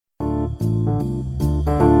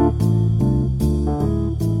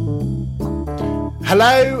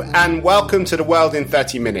Hello and welcome to The World in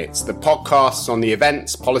 30 Minutes, the podcast on the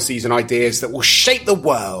events, policies and ideas that will shape the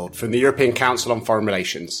world from the European Council on Foreign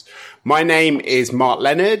Relations. My name is Mark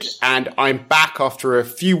Leonard and I'm back after a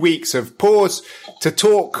few weeks of pause to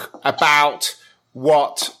talk about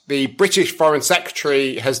what the British Foreign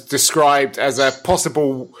Secretary has described as a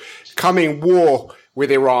possible coming war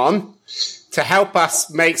with Iran, to help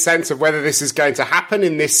us make sense of whether this is going to happen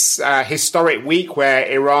in this historic week where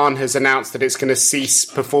Iran has announced that it's going to cease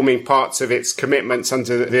performing parts of its commitments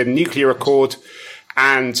under the nuclear accord,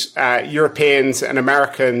 and Europeans and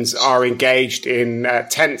Americans are engaged in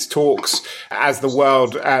tense talks as the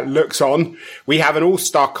world looks on. We have an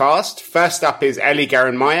all-star cast. First up is Eli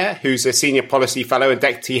Gerenmeyer, who's a senior policy fellow and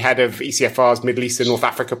deputy head of ECFR's Middle East and North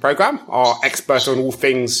Africa programme, our expert on all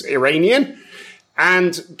things Iranian.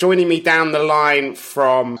 And joining me down the line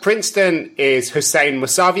from Princeton is Hossein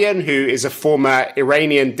Mousavian, who is a former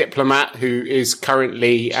Iranian diplomat who is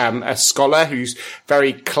currently a scholar who's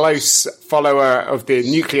very close follower of the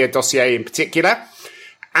nuclear dossier in particular.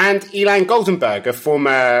 And Ilan Goldenberg, a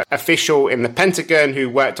former official in the Pentagon who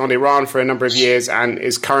worked on Iran for a number of years and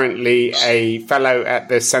is currently a fellow at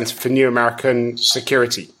the Center for New American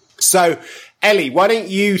Security. So, Eli, why don't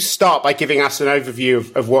you start by giving us an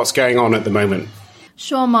overview of what's going on at the moment?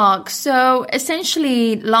 Sure, Mark. So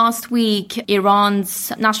essentially, last week,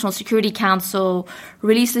 Iran's National Security Council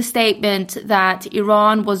released a statement that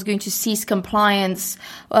Iran was going to cease compliance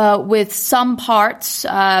with some parts,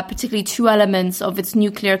 particularly two elements of its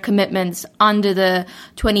nuclear commitments under the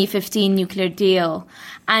 2015 nuclear deal.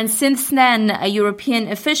 And since then, European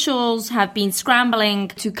officials have been scrambling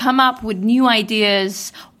to come up with new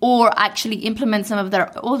ideas or actually implement some of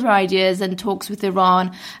their older ideas and talks with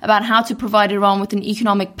Iran about how to provide Iran with an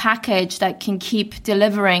economic package that can keep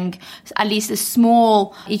delivering at least a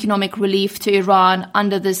small economic relief to Iran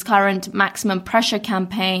under this current maximum pressure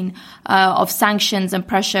campaign of sanctions and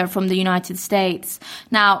pressure from the United States.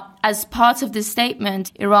 Now, as part of this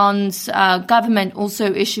statement, Iran's government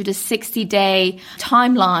also issued a 60-day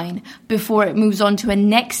timeline before it moves on to a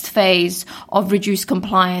next phase of reduced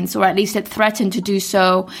compliance, or at least it threatened to do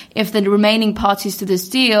so if the remaining parties to this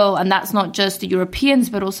deal, and that's not just the Europeans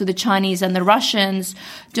but also the Chinese and the Russians,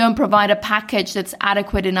 don't provide a package that's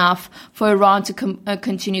adequate enough for Iran to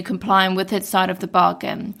continue complying with its side of the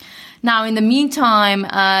bargain. Now, in the meantime,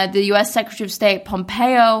 the U.S. Secretary of State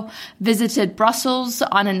Pompeo visited Brussels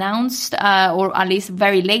unannounced, or at least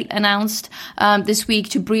very late announced, this week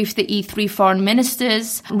to brief the E3 foreign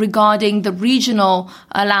ministers regarding the regional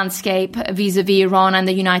landscape vis-a-vis Iran and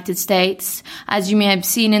the United States. As you may have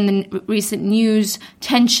seen in the recent news,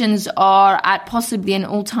 tensions are at possibly an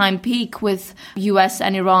all-time peak with U.S.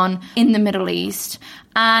 and Iran in the Middle East.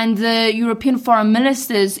 And the European foreign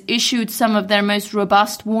ministers issued some of their most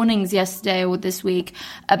robust warnings yesterday or this week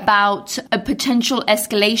about a potential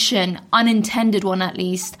escalation, unintended one at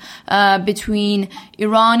least, between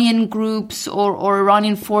Iranian groups or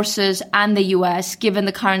Iranian forces and the US, given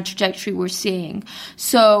the current trajectory we're seeing.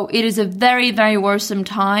 So it is a very, very worrisome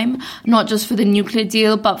time, not just for the nuclear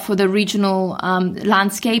deal, but for the regional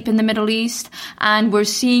landscape in the Middle East. And we're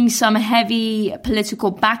seeing some heavy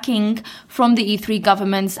political backing from the E3 governments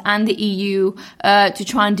and the EU to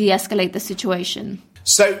try and de-escalate the situation.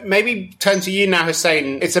 So maybe turn to you now,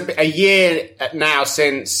 Hossein. It's a year now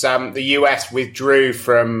since the US withdrew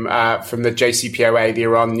from the JCPOA, the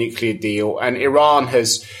Iran nuclear deal, and Iran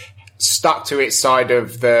has stuck to its side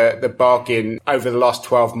of the bargain over the last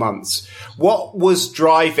 12 months. What was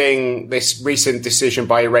driving this recent decision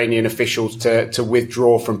by Iranian officials to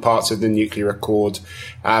withdraw from parts of the nuclear accord?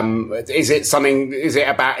 Is it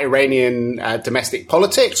about Iranian domestic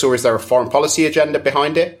politics, or is there a foreign policy agenda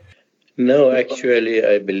behind it? No, actually,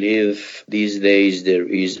 I believe these days there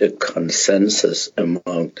is a consensus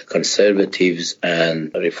among the conservatives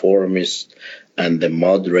and reformists and the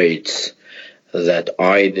moderates that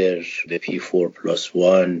either the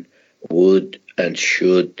P4+1 would and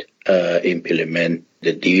should implement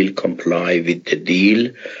the deal, comply with the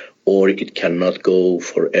deal, or it cannot go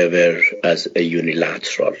forever as a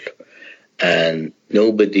unilateral. And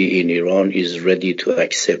nobody in Iran is ready to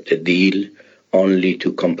accept a deal, only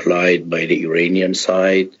to comply by the Iranian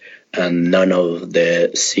side, and none of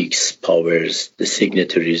the six powers, the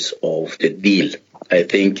signatories of the deal. I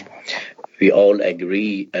think we all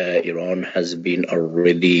agree Iran has been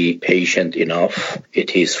already patient enough.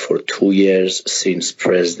 It is for 2 years since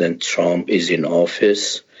President Trump is in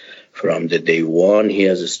office. From the day one, he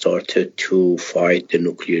has started to fight the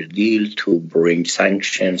nuclear deal, to bring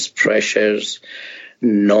sanctions, pressures.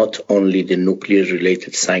 not only the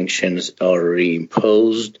nuclear-related sanctions are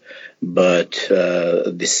reimposed, but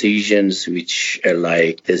decisions which are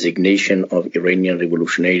like designation of Iranian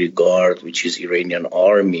Revolutionary Guard, which is Iranian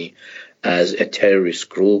army, as a terrorist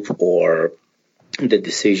group, or the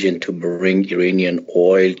decision to bring Iranian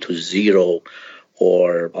oil to zero,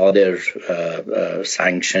 or other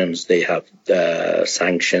sanctions. They have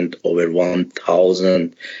sanctioned over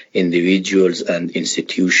 1,000 individuals and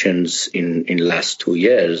institutions in last 2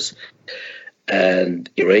 years. And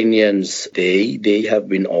Iranians, they have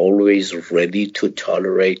been always ready to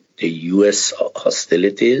tolerate the U.S.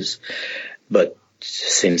 hostilities. But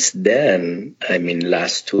since then,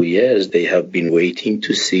 last 2 years, they have been waiting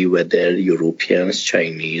to see whether Europeans,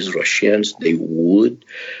 Chinese, Russians, they would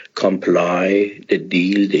comply the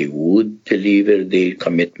deal, they would deliver their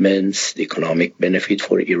commitments, the economic benefit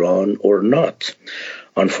for Iran or not.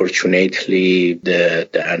 Unfortunately,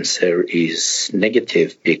 the answer is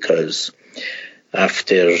negative, because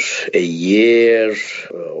after a year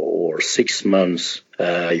or 6 months,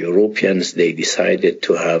 Europeans, they decided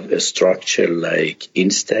to have a structure like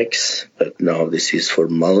Instex, but now this is for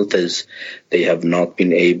Maltese. They have not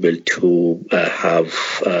been able to have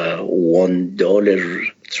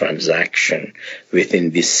 $1 transaction within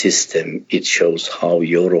this system. It shows how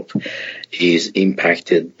Europe is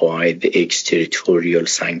impacted by the exterritorial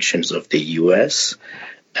sanctions of the US.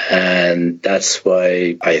 And that's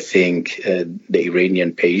why I think the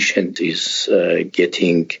Iranian patient is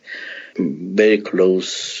getting very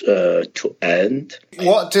close to end.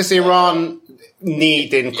 What does Iran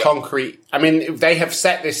need in concrete? They have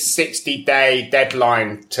set this 60-day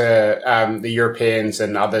deadline to the Europeans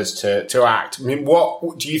and others to act.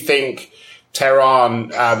 What do you think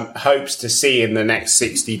Tehran hopes to see in the next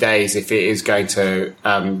 60 days if it is going to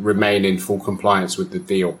remain in full compliance with the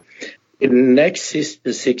deal? In the next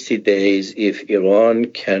 60 days, if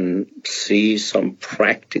Iran can see some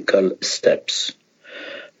practical steps,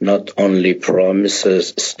 not only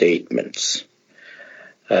promises, statements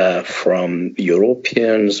from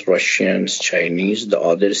Europeans, Russians, Chinese, the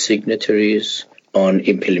other signatories on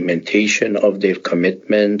implementation of their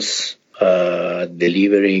commitments,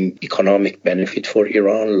 delivering economic benefit for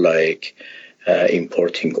Iran, like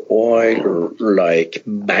importing oil, like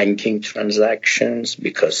banking transactions,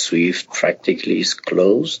 because SWIFT practically is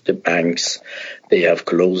closed. The banks, they have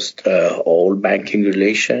closed all banking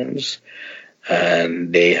relations,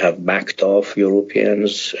 and they have backed off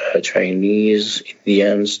Europeans, Chinese,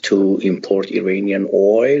 Indians to import Iranian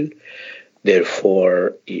oil.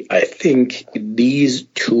 Therefore, I think these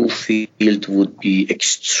two fields would be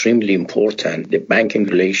extremely important, the banking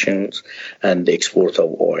relations and the export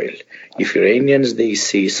of oil. If Iranians, they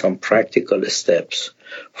see some practical steps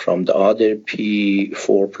from the other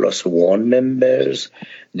P4+1 members,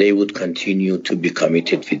 they would continue to be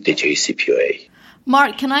committed with the JCPOA.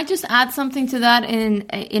 Mark, can I just add something to that?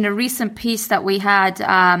 In a recent piece that we had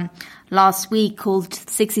last week called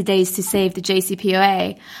 60 Days to Save the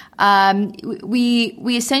JCPOA,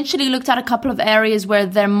 we essentially looked at a couple of areas where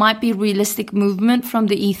there might be realistic movement from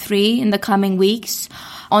the E3 in the coming weeks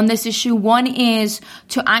on this issue. One is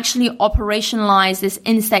to actually operationalize this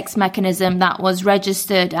Instex mechanism that was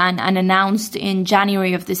registered and announced in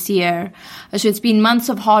January of this year. So it's been months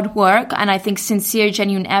of hard work and I think sincere,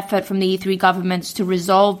 genuine effort from the E3 governments to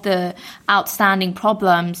resolve the outstanding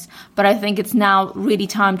problems. But I think it's now really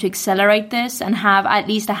time to accelerate this and have at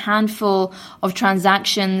least a handful of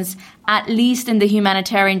transactions, at least in the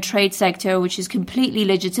humanitarian trade sector, which is completely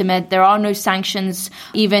legitimate. There are no sanctions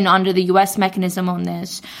even under the US mechanism on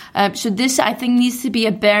this. So this, I think, needs to be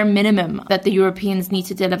a bare minimum that the Europeans need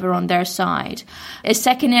to deliver on their side. A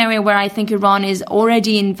second area where I think Iran is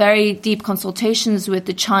already in very deep consultations with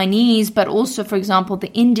the Chinese, but also, for example,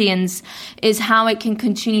 the Indians, is how it can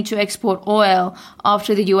continue to export oil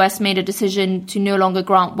after the US made a decision to no longer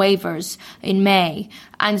grant waivers in May.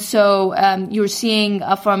 And so you're seeing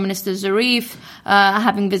Foreign Minister Zarif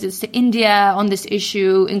having visits to India on this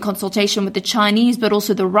issue in consultation with the Chinese, but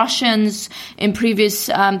also the Russians. In previous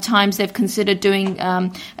times, they've considered doing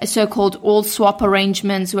a so-called oil swap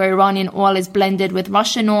arrangements where Iranian oil is blended with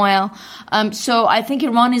Russian oil. So I think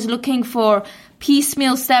Iran is looking for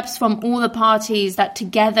piecemeal steps from all the parties that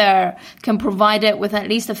together can provide it with at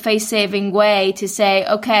least a face-saving way to say,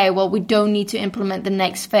 okay, well, we don't need to implement the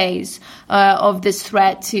next phase of this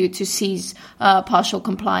threat to seize partial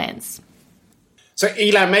compliance. So,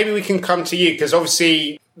 Ilan, maybe we can come to you, because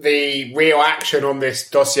obviously the real action on this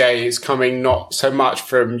dossier is coming not so much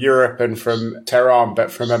from Europe and from Tehran,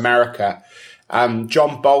 but from America.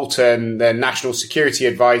 John Bolton, the National Security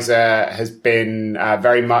Advisor, has been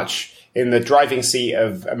very much in the driving seat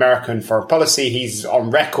of American foreign policy. He's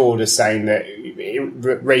on record as saying that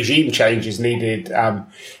regime change is needed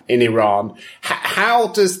in Iran. How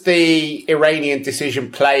does the Iranian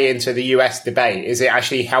decision play into the US debate? Is it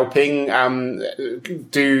actually helping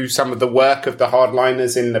do some of the work of the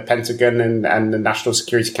hardliners in the Pentagon and the National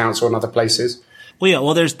Security Council and other places?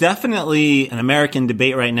 Well, there's definitely an American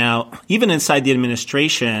debate right now, even inside the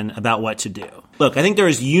administration, about what to do. Look, I think there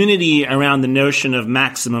is unity around the notion of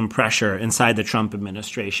maximum pressure inside the Trump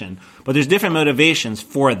administration, but there's different motivations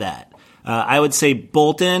for that. I would say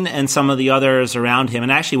Bolton and some of the others around him,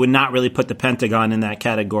 and actually would not really put the Pentagon in that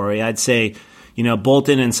category. I'd say,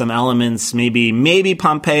 Bolton and some elements, maybe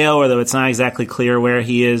Pompeo, although it's not exactly clear where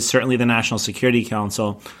he is, certainly the National Security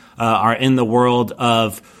Council, are in the world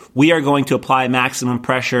of, we are going to apply maximum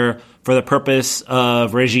pressure for the purpose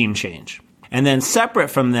of regime change. And then separate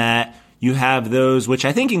from that, you have those, which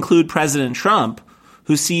I think include President Trump,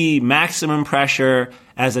 who see maximum pressure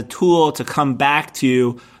as a tool to come back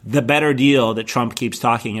to the better deal that Trump keeps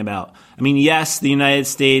talking about. I mean, yes, the United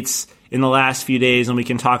States in the last few days, and we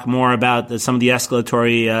can talk more about some of the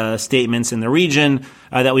escalatory statements in the region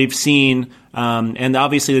that we've seen, and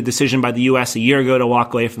obviously the decision by the U.S. a year ago to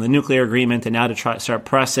walk away from the nuclear agreement and now to start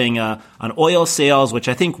pressing on oil sales, which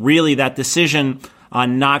I think really that decision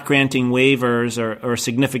on not granting waivers or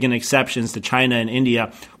significant exceptions to China and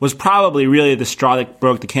India was probably really the straw that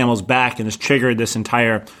broke the camel's back and has triggered this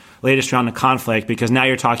entire latest round of conflict, because now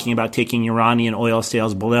you're talking about taking Iranian oil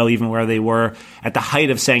sales below even where they were at the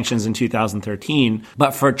height of sanctions in 2013.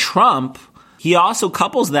 But for Trump, he also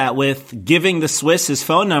couples that with giving the Swiss his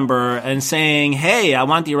phone number and saying, hey, I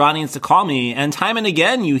want the Iranians to call me. And time and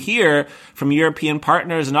again, you hear from European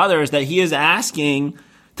partners and others that he is asking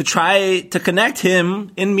to try to connect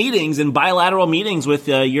him in meetings, in bilateral meetings with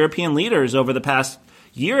European leaders over the past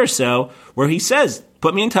year or so, where he says,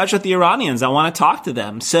 put me in touch with the Iranians. I want to talk to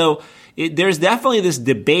them. So there's definitely this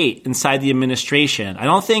debate inside the administration. I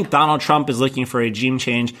don't think Donald Trump is looking for a regime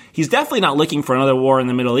change. He's definitely not looking for another war in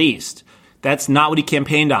the Middle East. That's not what he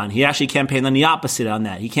campaigned on. He actually campaigned on the opposite on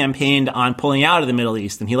that. He campaigned on pulling out of the Middle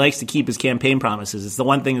East, and he likes to keep his campaign promises. It's the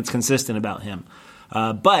one thing that's consistent about him.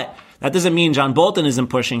 But that doesn't mean John Bolton isn't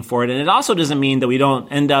pushing for it. And it also doesn't mean that we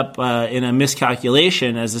don't end up in a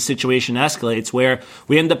miscalculation as the situation escalates, where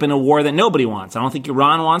we end up in a war that nobody wants. I don't think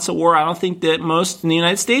Iran wants a war. I don't think that most in the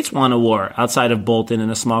United States want a war outside of Bolton and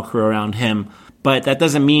a small crew around him. But that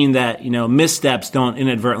doesn't mean that, missteps don't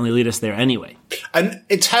inadvertently lead us there anyway. And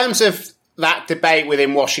in terms of that debate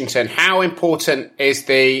within Washington, how important is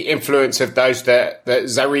the influence of those that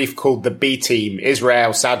Zarif called the B team,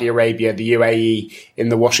 Israel, Saudi Arabia, the UAE, in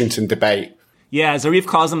the Washington debate? Yeah, Zarif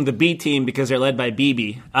calls them the B team because they're led by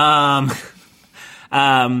Bibi.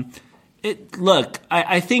 Look,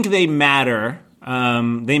 I think they matter.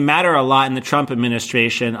 They matter a lot in the Trump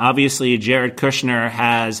administration. Obviously, Jared Kushner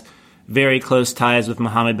has very close ties with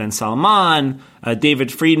Mohammed bin Salman.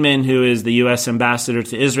 David Friedman, who is the U.S. ambassador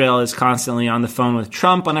to Israel, is constantly on the phone with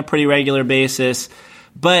Trump on a pretty regular basis.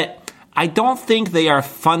 But I don't think they are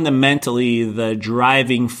fundamentally the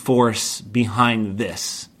driving force behind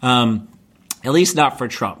this, at least not for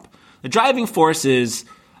Trump. The driving force is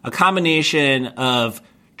a combination of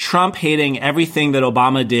Trump hating everything that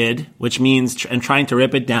Obama did, which means and trying to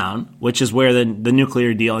rip it down, which is where the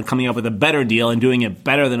nuclear deal and coming up with a better deal and doing it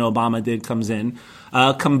better than Obama did comes in,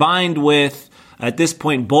 combined with, at this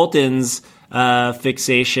point, Bolton's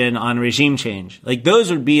fixation on regime change. Like, those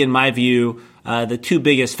would be, in my view, the two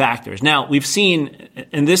biggest factors. Now, we've seen,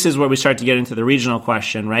 and this is where we start to get into the regional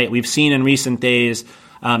question, right? We've seen in recent days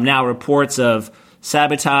now reports of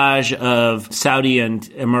sabotage of Saudi and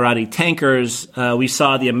Emirati tankers. We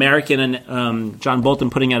saw the American and John Bolton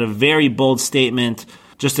putting out a very bold statement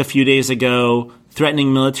just a few days ago,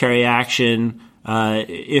 threatening military action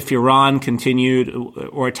if Iran continued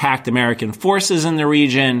or attacked American forces in the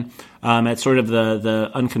region at sort of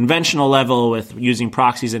the unconventional level with using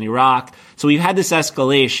proxies in Iraq. So we've had this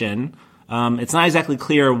escalation. It's not exactly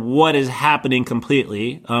clear what is happening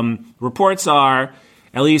completely. Reports are,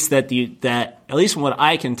 at least from what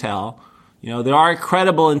I can tell, there are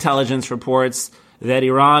credible intelligence reports that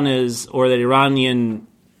Iran or that Iranian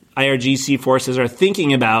IRGC forces are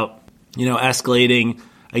thinking about, escalating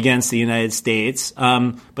against the United States.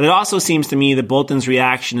 But it also seems to me that Bolton's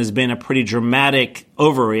reaction has been a pretty dramatic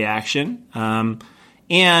overreaction.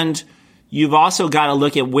 And you've also got to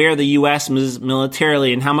look at where the U.S. is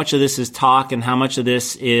militarily and how much of this is talk and how much of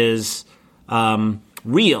this is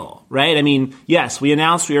real, right? I mean, yes, we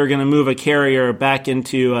announced we were going to move a carrier back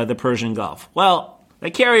into the Persian Gulf. Well, the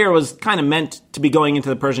carrier was kind of meant to be going into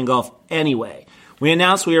the Persian Gulf anyway. We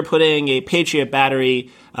announced we were putting a Patriot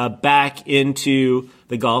battery back into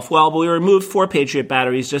the Gulf. Well, but we removed 4 Patriot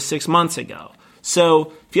batteries just 6 months ago.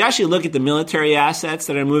 So if you actually look at the military assets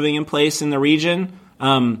that are moving in place in the region,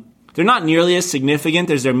 they're not nearly as significant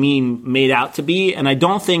as they're being made out to be. And I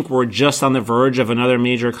don't think we're just on the verge of another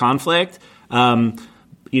major conflict.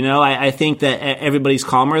 I think that everybody's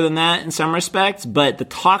calmer than that in some respects, but the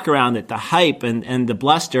talk around it, the hype and the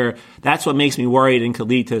bluster, that's what makes me worried and could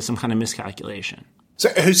lead to some kind of miscalculation. So,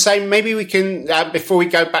 Hussein, maybe we can, before we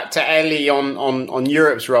go back to Eli on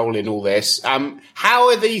Europe's role in all this, how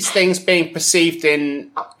are these things being perceived in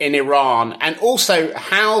Iran? And also,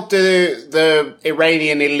 how do the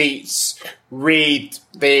Iranian elites read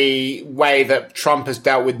the way that Trump has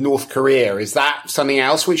dealt with North Korea? Is that something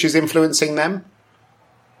else which is influencing them?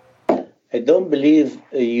 I don't believe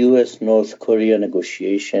a U.S.-North Korea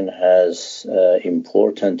negotiation has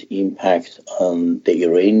important impact on the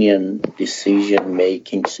Iranian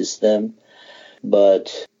decision-making system,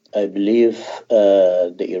 but I believe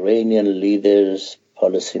the Iranian leaders,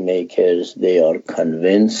 policymakers, they are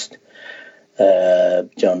convinced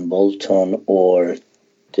John Bolton or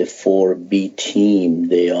the 4B team,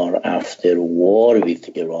 they are after war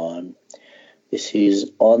with Iran. This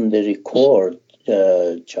is on the record.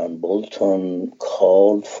 John Bolton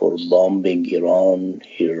called for bombing Iran.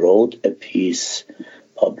 He wrote a piece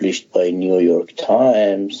published by New York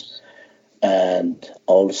Times. And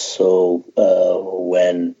also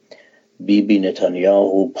when Bibi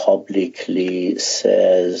Netanyahu publicly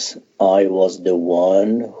says, I was the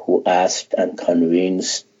one who asked and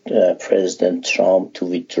convinced President Trump to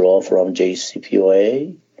withdraw from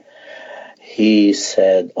JCPOA. He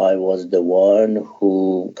said, I was the one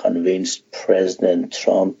who convinced President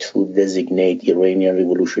Trump to designate Iranian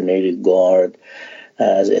Revolutionary Guard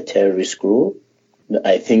as a terrorist group.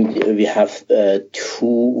 I think we have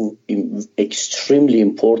 2 extremely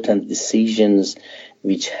important decisions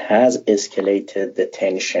which has escalated the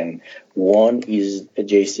tension. One is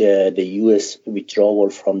the U.S. withdrawal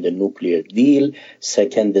from the nuclear deal.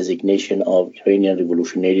 Second, designation of Iranian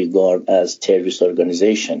Revolutionary Guard as terrorist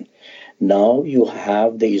organization. Now you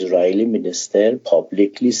have the Israeli minister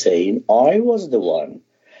publicly saying, I was the one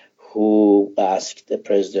who asked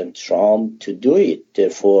President Trump to do it.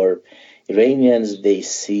 Therefore, Iranians, they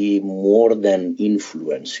see more than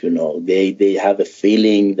influence. They have a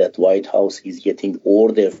feeling that White House is getting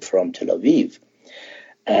order from Tel Aviv.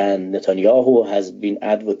 And Netanyahu has been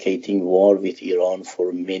advocating war with Iran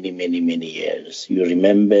for many, many, many years. You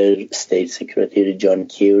remember State Secretary John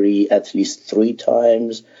Kerry at least 3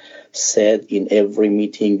 times said in every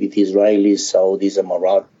meeting with Israelis, Saudis,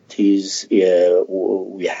 Emiratis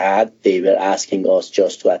they were asking us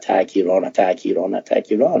just to attack Iran, attack Iran, attack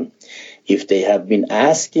Iran. If they have been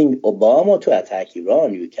asking Obama to attack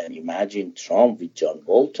Iran, you can imagine Trump with John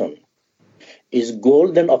Bolton. Is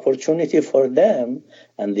golden opportunity for them,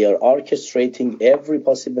 and they are orchestrating every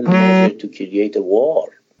possible measure to create a war.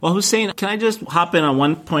 Well, Hussein, can I just hop in on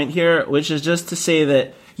one point here, which is just to say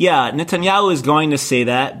that, yeah, Netanyahu is going to say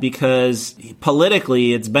that because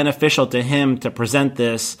politically it's beneficial to him to present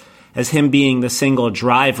this as him being the single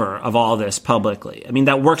driver of all this publicly. I mean,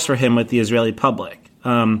 that works for him with the Israeli public.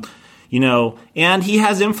 And he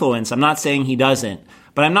has influence. I'm not saying he doesn't,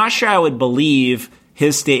 but I'm not sure I would believe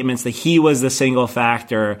his statements that he was the single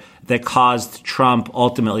factor that caused Trump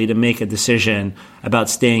ultimately to make a decision about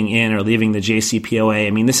staying in or leaving the JCPOA. I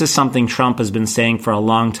mean, this is something Trump has been saying for a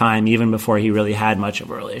long time, even before he really had much of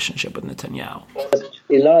a relationship with Netanyahu.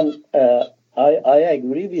 Ilan, I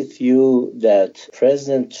agree with you that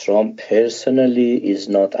President Trump personally is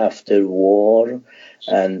not after war.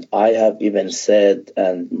 And I have even said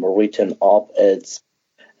and written op-eds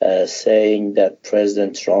saying that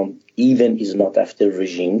President Trump even is not after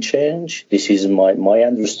regime change. This is my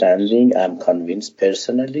understanding. I'm convinced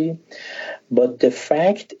personally. But the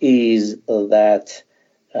fact is that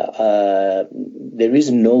there is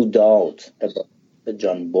no doubt about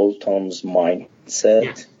John Bolton's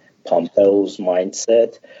mindset, Pompeo's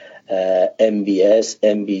mindset, MBS,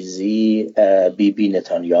 MBZ, Bibi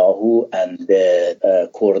Netanyahu, and the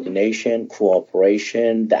coordination,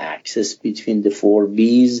 cooperation, the access between the 4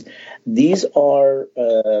 Bs. These are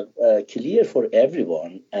clear for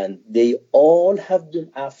everyone, and they all have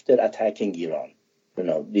been after attacking Iran.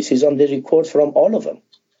 This is on the record from all of them.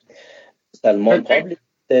 Salman publicly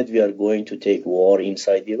said we are going to take war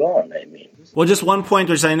inside Iran. Well, just one point,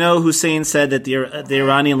 which I know Hussein said that the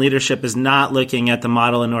Iranian leadership is not looking at the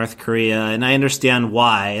model in North Korea, and I understand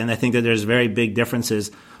why, and I think that there's very big differences,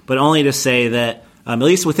 but only to say that at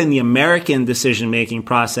least within the American decision-making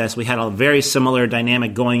process, we had a very similar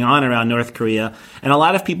dynamic going on around North Korea, and a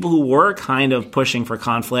lot of people who were kind of pushing for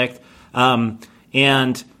conflict.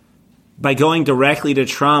 And by going directly to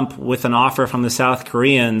Trump with an offer from the South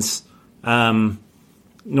Koreans,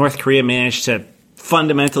 North Korea managed to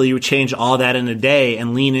fundamentally change all that in a day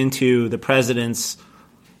and lean into the president's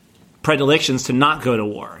predilections to not go to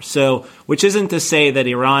war. So, which isn't to say that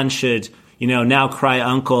Iran should, now cry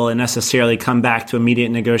uncle and necessarily come back to immediate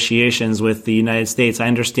negotiations with the United States. I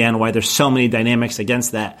understand why there's so many dynamics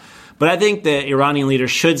against that. But I think the Iranian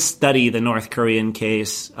leaders should study the North Korean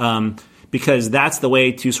case, because that's the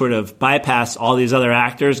way to sort of bypass all these other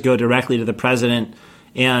actors, go directly to the president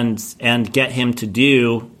and get him to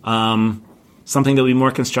do something that will be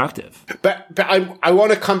more constructive. But I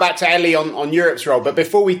want to come back to Ellie on Europe's role. But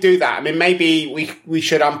before we do that, I mean, maybe we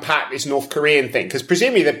should unpack this North Korean thing, because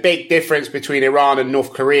presumably the big difference between Iran and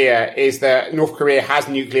North Korea is that North Korea has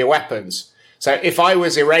nuclear weapons. So if I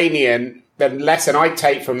was Iranian, the lesson I'd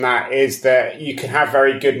take from that is that you can have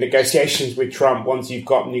very good negotiations with Trump once you've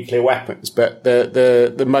got nuclear weapons. But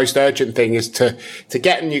the most urgent thing is to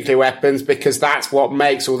get nuclear weapons, because that's what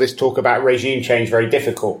makes all this talk about regime change very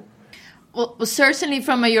difficult. Well, certainly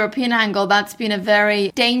from a European angle, that's been a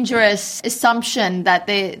very dangerous assumption that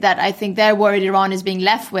I think they're worried Iran is being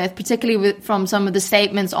left with, particularly from some of the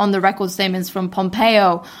statements on the record statements from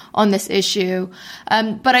Pompeo on this issue.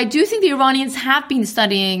 But I do think the Iranians have been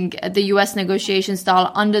studying the U.S. negotiation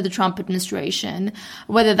style under the Trump administration,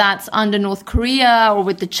 whether that's under North Korea or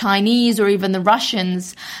with the Chinese or even the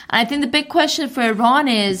Russians. And I think the big question for Iran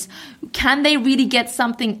is, can they really get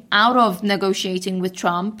something out of negotiating with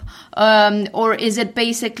Trump? Or is it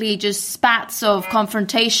basically just spats of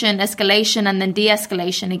confrontation, escalation, and then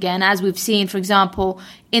de-escalation again, as we've seen, for example,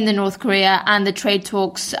 in the North Korea and the trade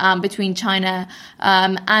talks between China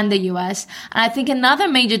and the US. And I think another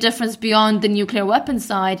major difference beyond the nuclear weapons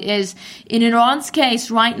side is, in Iran's case,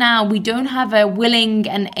 right now, we don't have a willing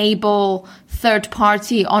and able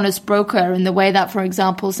third-party honest broker in the way that, for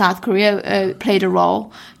example, South Korea played a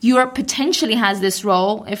role. Europe potentially has this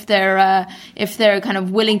role if they're kind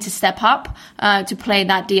of willing to step up to play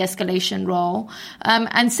that de-escalation role.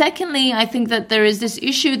 And secondly, I think that there is this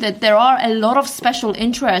issue that there are a lot of special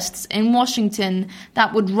interests in Washington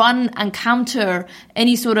that would run and counter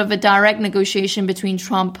any sort of a direct negotiation between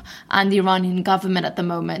Trump and the Iranian government at the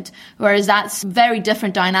moment, whereas that's a very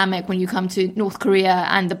different dynamic when you come to North Korea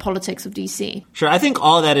and the politics of DC. Sure. I think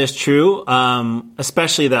all that is true,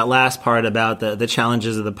 especially that last part about the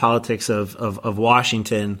challenges of the politics of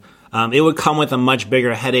Washington. It would come with a much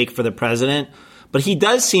bigger headache for the president. But he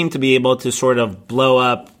does seem to be able to sort of blow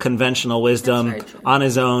up conventional wisdom on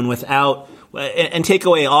his own without and take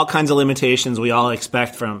away all kinds of limitations we all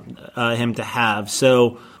expect from him to have.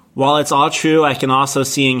 So while it's all true, I can also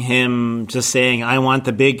see him just saying, I want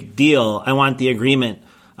the big deal. I want the agreement.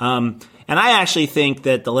 And I actually think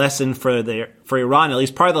that the lesson for Iran, at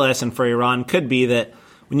least part of the lesson for Iran, could be that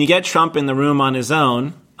when you get Trump in the room on his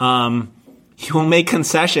own, he will make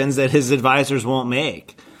concessions that his advisors won't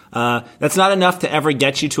make. That's not enough to ever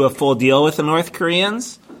get you to a full deal with the North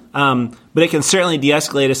Koreans, but it can certainly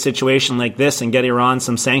de-escalate a situation like this and get Iran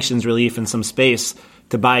some sanctions relief and some space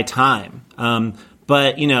to buy time.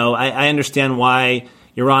 But, I understand why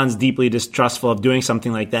Iran's deeply distrustful of doing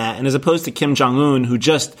something like that. And as opposed to Kim Jong-un, who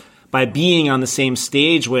just by being on the same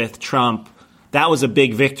stage with Trump, that was a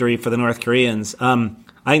big victory for the North Koreans. I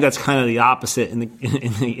think that's kind of the opposite in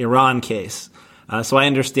the Iran case. So I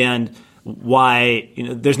understand why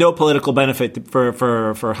there's no political benefit for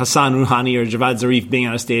Hassan Rouhani or Javad Zarif being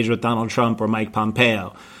on a stage with Donald Trump or Mike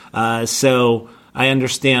Pompeo. So I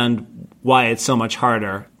understand why it's so much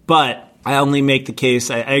harder. But I only make the case.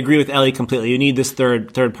 I agree with Ellie completely. You need this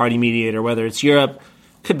third party mediator, whether it's Europe.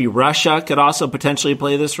 Could be Russia, could also potentially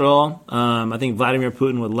play this role. I think Vladimir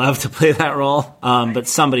Putin would love to play that role, but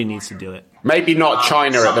somebody needs to do it. Maybe not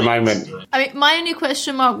China at the moment. I mean, my only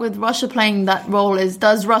question mark with Russia playing that role is,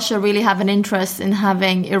 does Russia really have an interest in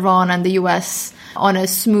having Iran and the US on a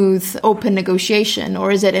smooth, open negotiation?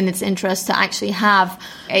 Or is it in its interest to actually have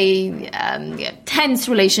a tense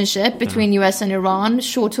relationship between US and Iran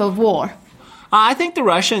short of war? I think the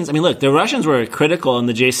Russians were critical in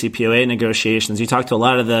the JCPOA negotiations. You talk to a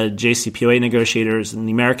lot of the JCPOA negotiators on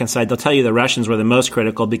the American side, they'll tell you the Russians were the most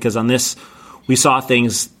critical because on this, we saw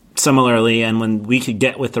things similarly. And when we could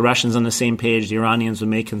get with the Russians on the same page, the Iranians would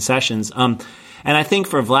make concessions. And I think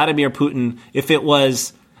for Vladimir Putin,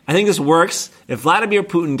 I think this works. If Vladimir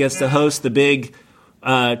Putin gets to host the big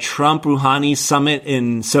Trump-Rouhani summit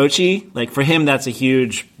in Sochi, like for him, that's a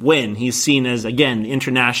huge win. He's seen as, again, the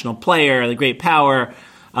international player, the great power.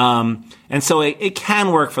 And so it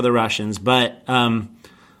can work for the Russians, but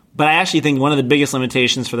I actually think one of the biggest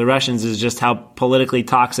limitations for the Russians is just how politically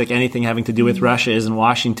toxic anything having to do with Russia is in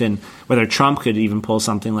Washington, whether Trump could even pull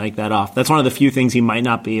something like that off. That's one of the few things he might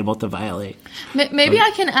not be able to violate. Maybe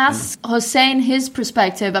I can ask Hossein his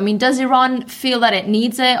perspective. I mean, does Iran feel that it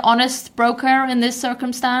needs an honest broker in this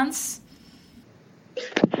circumstance?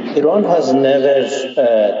 Iran has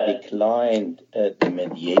never declined the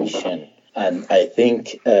mediation. And I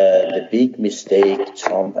think the big mistake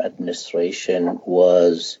Trump administration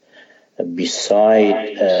was,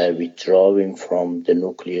 beside withdrawing from the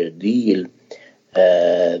nuclear deal,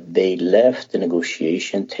 they left the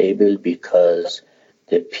negotiation table because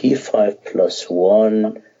the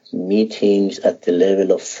P5+1 meetings at the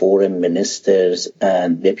level of foreign ministers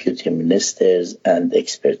and deputy ministers and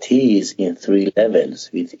expertise in 3 levels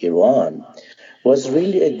with Iran was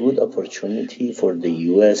really a good opportunity for the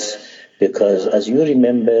U.S. Because as you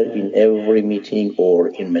remember, in every meeting or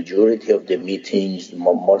in majority of the meetings,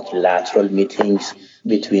 multilateral meetings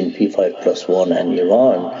between P5+1 and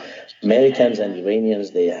Iran, Americans and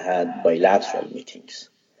Iranians, they had bilateral meetings.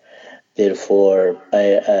 Therefore,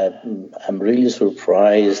 I'm really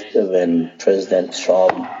surprised when President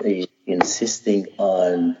Trump is insisting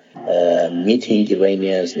on meeting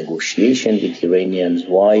Iranians, negotiation with Iranians,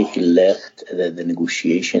 why he left the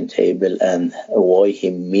negotiation table and why he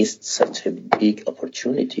missed such a big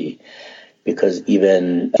opportunity. Because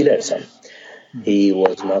even Tillerson, he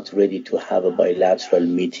was not ready to have a bilateral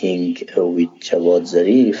meeting with Jawad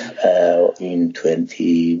Zarif in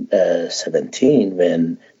 2017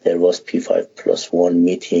 when there was P5+1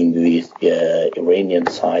 meeting with Iranian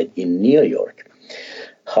side in New York.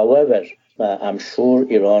 However, I'm sure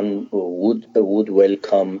Iran would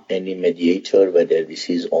welcome any mediator, whether this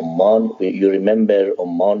is Oman. You remember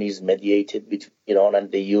Oman is mediated between Iran and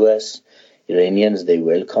the U.S. Iranians, they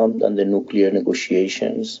welcomed on the nuclear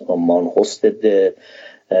negotiations. Oman hosted the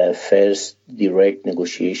first direct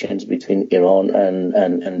negotiations between Iran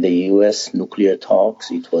and the U.S. nuclear talks.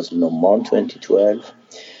 It was in Oman 2012.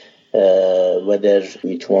 Whether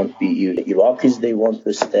it won't be Iraqis they want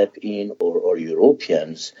to step in or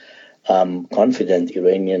Europeans, I'm confident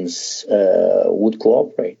Iranians would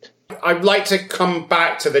cooperate. I'd like to come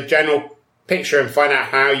back to the general picture and find out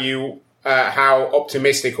how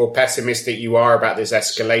optimistic or pessimistic you are about this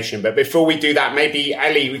escalation. But before we do that, maybe,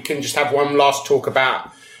 Ellie, we can just have one last talk about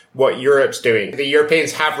what Europe's doing. The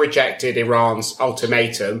Europeans have rejected Iran's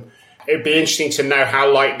ultimatum. It'd be interesting to know how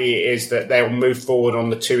likely it is that they'll move forward on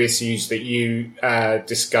the 2 issues that you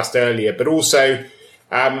discussed earlier. But also,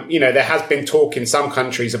 there has been talk in some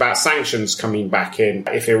countries about sanctions coming back in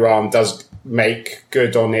if Iran does make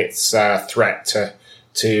good on its threat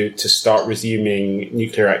to start resuming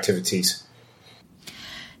nuclear activities.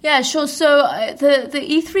 Yeah, sure. So the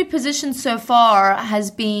E3 position so far has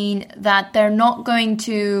been that they're not going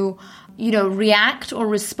to, react or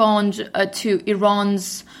respond to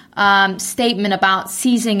Iran's statement about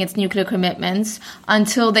ceasing its nuclear commitments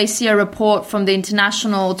until they see a report from the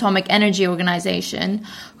International Atomic Energy Organization,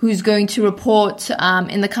 who's going to report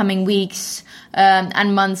in the coming weeks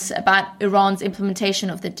and months about Iran's implementation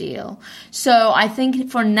of the deal. So I think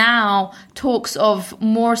for now, talks of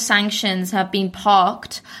more sanctions have been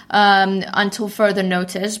parked until further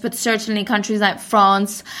notice. But certainly countries like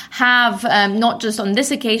France have, not just on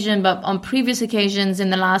this occasion, but on previous occasions in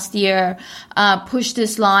the last year, pushed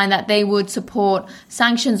this line that they would support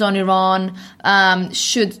sanctions on Iran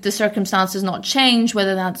should the circumstances not change,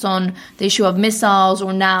 whether that's on the issue of missiles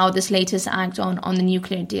or now this latest act on the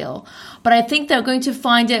nuclear deal. But I think they're going to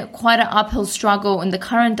find it quite an uphill struggle in the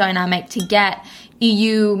current dynamic to get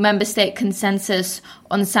EU member state consensus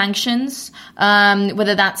on sanctions,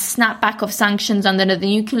 whether that's snapback of sanctions under the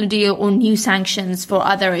nuclear deal or new sanctions for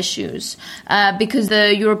other issues, because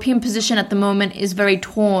the European position at the moment is very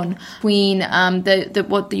torn between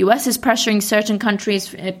what the US is pressuring certain countries,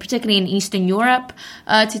 particularly in Eastern Europe,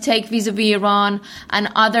 to take vis-a-vis Iran, and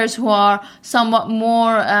others who are somewhat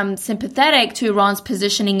more sympathetic to Iran's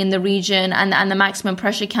positioning in the region and the maximum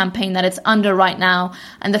pressure campaign that it's under right now,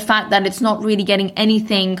 and the fact that it's not really getting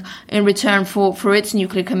anything in return for its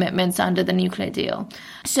nuclear commitments under the nuclear deal.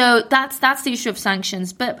 So that's the issue of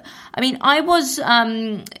sanctions. But I mean, I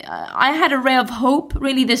had a ray of hope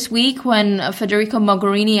really this week when Federica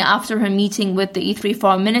Mogherini, after her meeting with the E3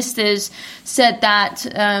 foreign ministers, said that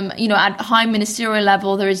at high ministerial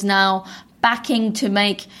level there is now backing to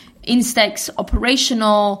make Instex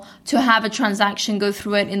operational, to have a transaction go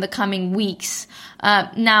through it in the coming weeks.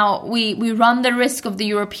 Now we run the risk of the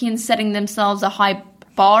Europeans setting themselves a high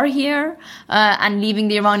bar here and leaving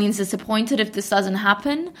the Iranians disappointed if this doesn't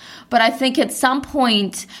happen. But I think at some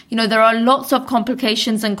point, there are lots of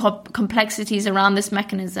complications and complexities around this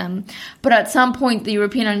mechanism. But at some point, the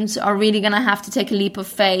Europeans are really going to have to take a leap of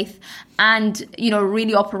faith and,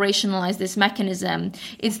 really operationalize this mechanism.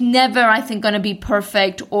 It's never, I think, going to be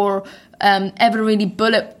perfect or ever really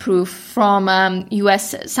bulletproof from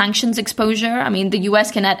U.S. sanctions exposure. I mean, the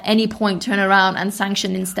U.S. can at any point turn around and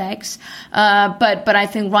sanction Instex. But I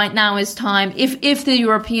think right now is time, if the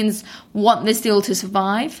Europeans want this deal to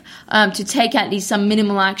survive, to take at least some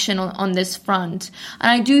minimal action on this front.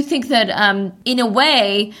 And I do think that, in a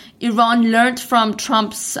way, Iran learned from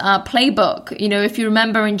Trump's playbook. If you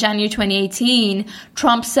remember in January 2018,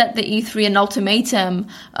 Trump set the E3 an ultimatum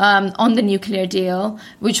on the nuclear deal,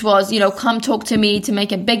 which was, come talk to me to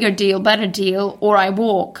make a bigger deal, better deal, or I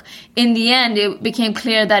walk. In the end, it became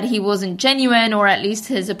clear that he wasn't genuine, or at least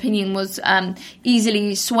his opinion was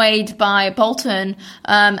easily swayed by Bolton,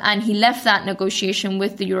 and he left that negotiation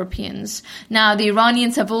with the Europeans. Now, the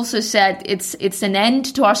Iranians have also said it's an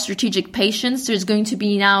end to our strategic patience. There's going to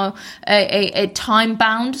be now a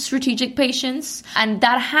time-bound strategic patience, and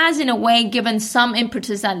that has, in a way, given some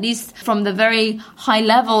impetus, at least from the very high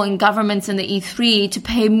level in governments in the E3, to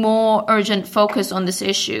pay more urgent focus on this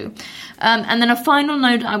issue. And then a final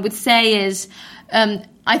note I would say is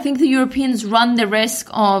I think the Europeans run the risk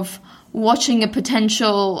of watching a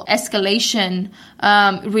potential escalation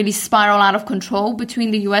really spiral out of control between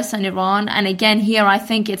the US and Iran. And again, here I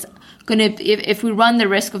think it's going to, if we run the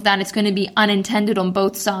risk of that, it's going to be unintended on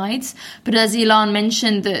both sides. But as Ilan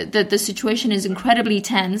mentioned, the situation is incredibly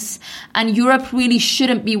tense, and Europe really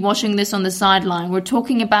shouldn't be watching this on the sideline. We're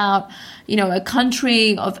talking about, a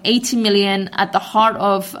country of 80 million at the heart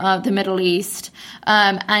of the Middle East,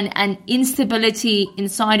 and instability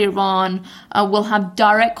inside Iran will have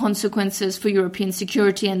direct consequences for European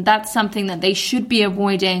security, and that's something that they should be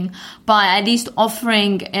avoiding by at least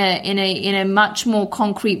offering in a much more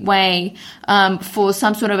concrete way for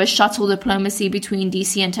some sort of a shuttle diplomacy between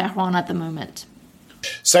DC and Tehran at the moment.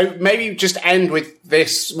 So maybe just end with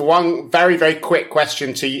this one very, very quick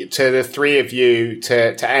question to the three of you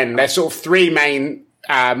to end. There's sort of three main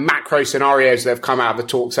macro scenarios that have come out of the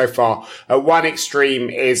talk so far. One extreme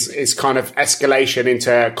is kind of escalation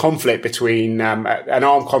into conflict between an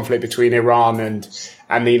armed conflict between Iran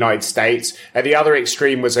and the United States. At the other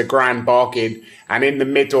extreme was a grand bargain, and in the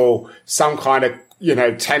middle, some kind of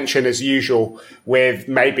tension as usual, with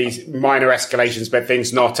maybe minor escalations, but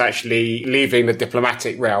things not actually leaving the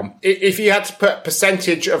diplomatic realm. If you had to put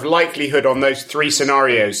percentage of likelihood on those three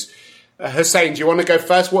scenarios, Hussein, do you want to go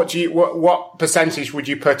first? What percentage would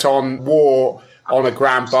you put on war, on a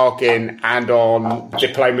grand bargain, and on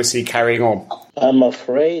diplomacy carrying on? I'm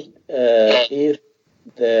afraid if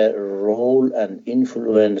the role and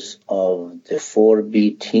influence of the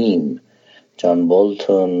 4B team, John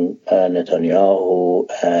Bolton, Netanyahu,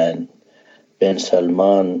 and Ben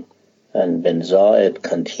Salman, and Ben Zayed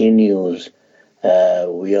continues,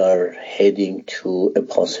 we are heading to a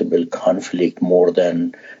possible conflict more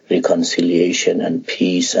than reconciliation and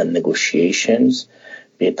peace and negotiations,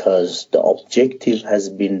 because the objective has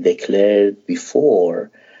been declared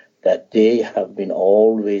before that they have been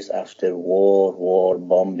always after war,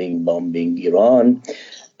 bombing Iran.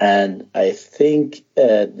 And I think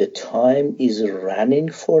the time is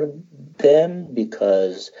running for them,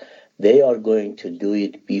 because they are going to do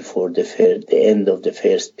it before the end of the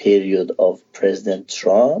first period of President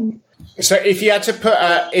Trump. So if you had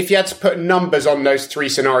to put numbers on those three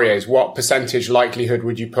scenarios, what percentage likelihood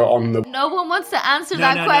would you put on them? No one wants to answer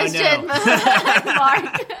that question.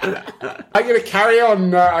 Mark. I'm going to carry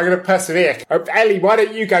on. I'm going to persevere. Ellie, why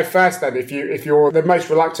don't you go first then? If you're the most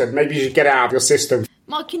reluctant, maybe you should get it out of your system.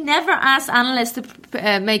 Mark, you never ask analysts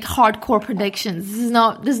to make hardcore predictions.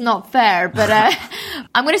 This is not fair. But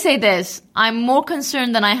I'm going to say this: I'm more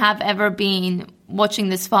concerned than I have ever been watching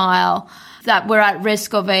this file that we're at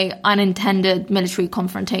risk of a unintended military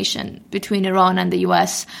confrontation between Iran and the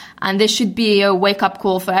US. And this should be a wake-up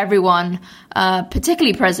call for everyone,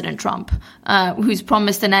 particularly President Trump, who's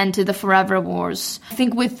promised an end to the forever wars. I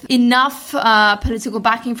think with enough political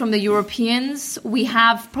backing from the Europeans, we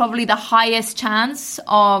have probably the highest chance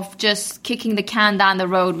of just kicking the can down the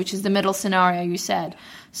road, which is the middle scenario you said.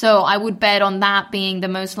 So I would bet on that being the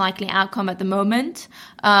most likely outcome at the moment.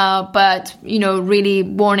 But, really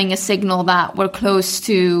warning a signal that we're close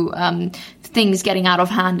to things getting out of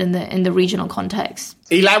hand in the regional context.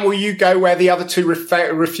 Ilan, will you go where the other two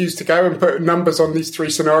refuse to go and put numbers on these three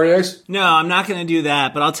scenarios? No, I'm not going to do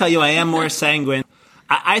that, but I'll tell you I am more sanguine.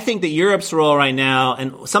 I think that Europe's role right now,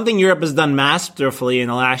 and something Europe has done masterfully in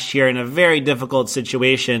the last year in a very difficult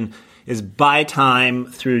situation, is buy time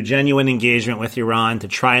through genuine engagement with Iran to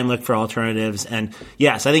try and look for alternatives. And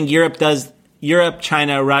yes, I think Europe,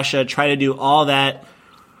 China, Russia, try to do all that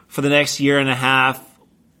for the next year and a half.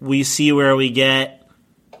 We see where we get.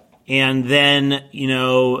 And then,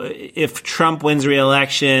 if Trump wins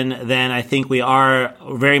re-election, then I think we are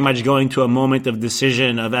very much going to a moment of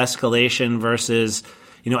decision of escalation versus,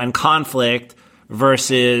 and conflict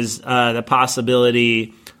versus the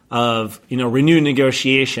possibility of, renewed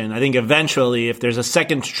negotiation. I think eventually, if there's a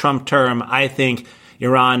second Trump term, I think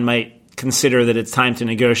Iran might consider that it's time to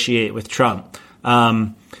negotiate with Trump.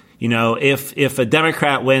 If a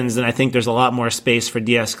Democrat wins, then I think there's a lot more space for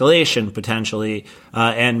de-escalation potentially,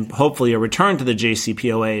 and hopefully a return to the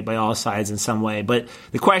JCPOA by all sides in some way. But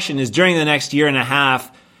the question is, during the next year and a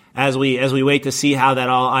half, as we wait to see how that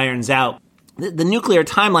all irons out, the nuclear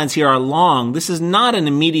timelines here are long. This is not an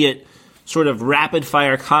immediate sort of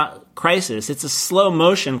rapid-fire crisis. It's a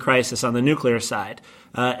slow-motion crisis on the nuclear side,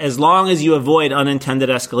 as long as you avoid unintended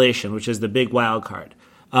escalation, which is the big wild card.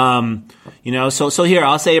 So here,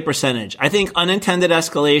 I'll say a percentage. I think unintended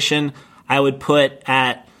escalation, I would put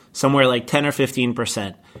at somewhere like 10 or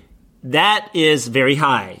 15%. That is very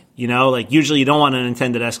high, usually you don't want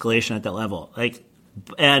unintended escalation at that level.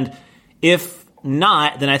 And if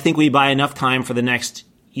not, then I think we buy enough time for the next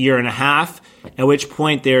year and a half, at which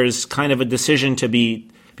point there's kind of a decision to be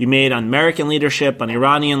made on American leadership, on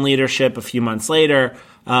Iranian leadership a few months later,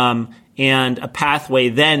 and a pathway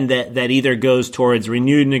then that either goes towards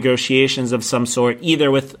renewed negotiations of some sort, either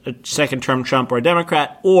with a second-term Trump or a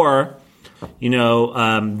Democrat, or,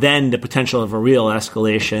 then the potential of a real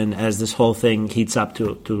escalation as this whole thing heats up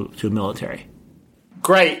to military.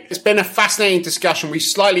 Great. It's been a fascinating discussion. We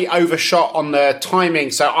slightly overshot on the timing,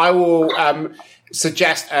 so I will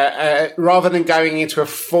suggest, rather than going into a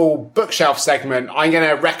full bookshelf segment, I'm going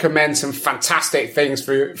to recommend some fantastic things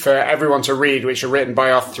for everyone to read, which are written by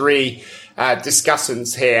our three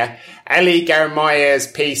discussants here. Eli Gerenmaya's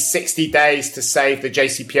piece, 60 Days to Save the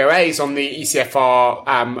JCPOA, is on the ECFR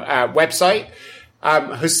website.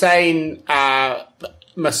 Hussein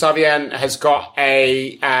Mousavian has got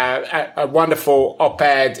a wonderful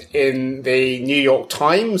op-ed in the New York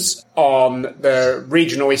Times on the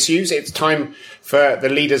regional issues. It's time for the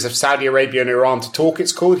leaders of Saudi Arabia and Iran to talk,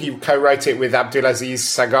 it's called. He co-wrote it with Abdulaziz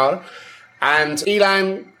Sagar. And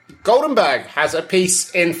Ilan Goldenberg has a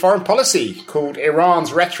piece in Foreign Policy called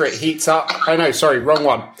Iran's Rhetoric Heats Up. Oh, no, sorry, wrong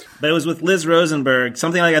one. But it was with Liz Rosenberg.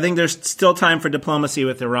 Something like, I think there's still time for diplomacy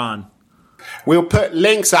with Iran. We'll put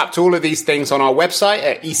links up to all of these things on our website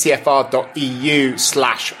at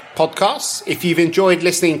ecfr.eu/podcasts. If you've enjoyed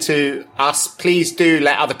listening to us, please do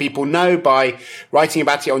let other people know by writing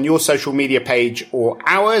about it on your social media page or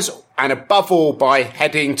ours. And above all, by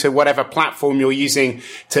heading to whatever platform you're using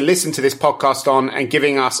to listen to this podcast on and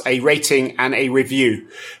giving us a rating and a review.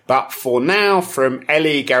 But for now, from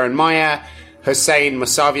Eli Gerenmaya, Hussein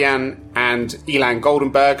Mousavian, and Ilan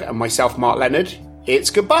Goldenberg, and myself, Mark Leonard, it's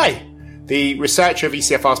goodbye. The researcher of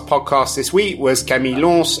ECFR's podcast this week was Camille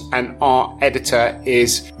Lance, and our editor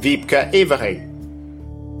is Wiebke Evering.